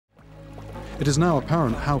It is now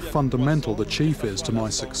apparent how fundamental the chief is to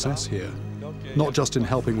my success here, not just in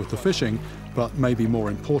helping with the fishing, but maybe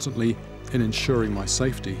more importantly, in ensuring my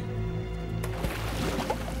safety.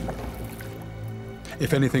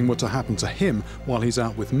 If anything were to happen to him while he's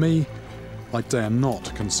out with me, I dare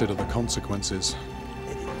not consider the consequences.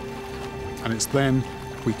 And it's then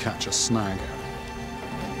we catch a snag.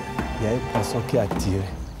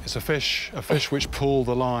 It's a fish which pulled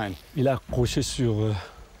the line. Il a accroché sur...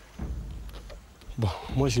 Bon,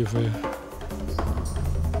 moi je vais...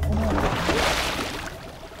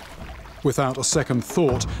 Without a second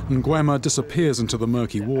thought, Nguema disappears into the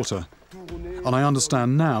murky water. And I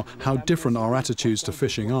understand now how different our attitudes to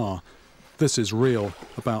fishing are. This is real,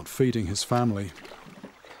 about feeding his family.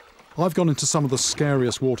 I've gone into some of the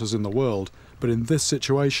scariest waters in the world, but in this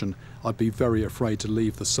situation, I'd be very afraid to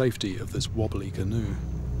leave the safety of this wobbly canoe.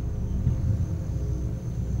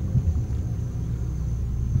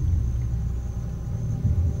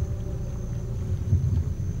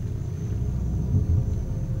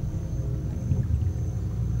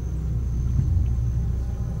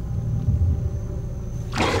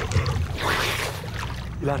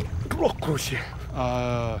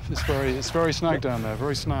 It's very snagged down there,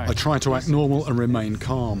 very snagged. I try to act normal and remain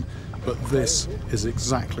calm, but this is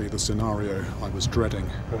exactly the scenario I was dreading.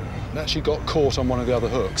 It actually got caught on one of the other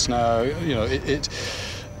hooks. Now, you know,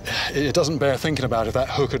 it doesn't bear thinking about if that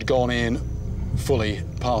hook had gone in fully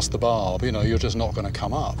past the barb, you know, you're just not going to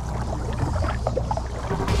come up.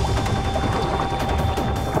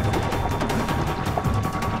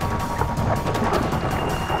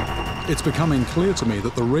 It's becoming clear to me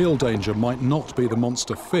that the real danger might not be the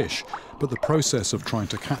monster fish, but the process of trying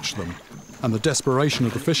to catch them, and the desperation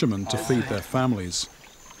of the fishermen to feed their families.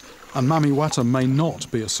 And Mami Wata may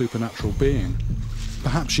not be a supernatural being.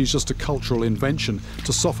 Perhaps she's just a cultural invention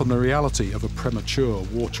to soften the reality of a premature,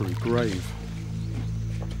 watery grave.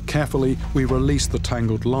 Carefully, we release the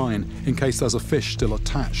tangled line in case there's a fish still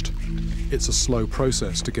attached. It's a slow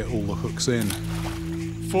process to get all the hooks in.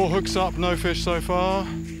 4 hooks up, no fish so far.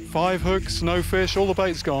 5 hooks, no fish, all the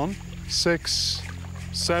bait's gone. 6,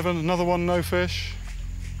 7, another one, no fish.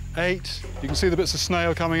 8, you can see the bits of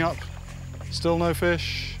snail coming up. Still no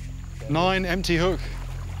fish. 9, empty hook.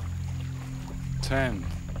 10.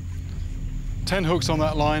 10 hooks on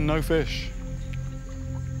that line, no fish.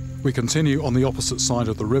 We continue on the opposite side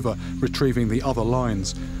of the river, retrieving the other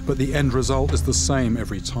lines, but the end result is the same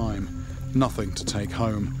every time. Nothing to take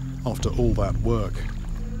home after all that work.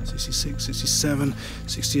 66, 67,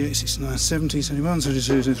 68, 69, 70, 71,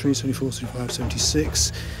 72, 73, 74, 75,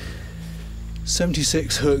 76.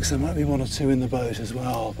 76 hooks. There might be 1 or 2 in the boat as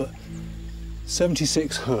well, but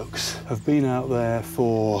 76 hooks have been out there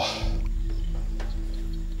for,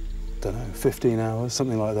 don't know, 15 hours,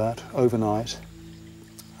 something like that, overnight,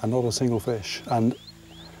 and not a single fish. And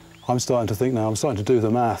I'm starting to think now, I'm starting to do the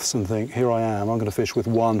maths and think, here I am, I'm going to fish with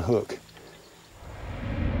 1 hook.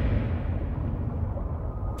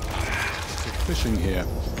 Fishing here,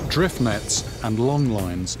 drift nets and long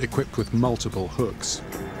lines equipped with multiple hooks.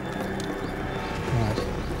 Right.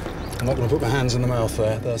 I'm not going to put my hands in the mouth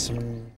there. There's some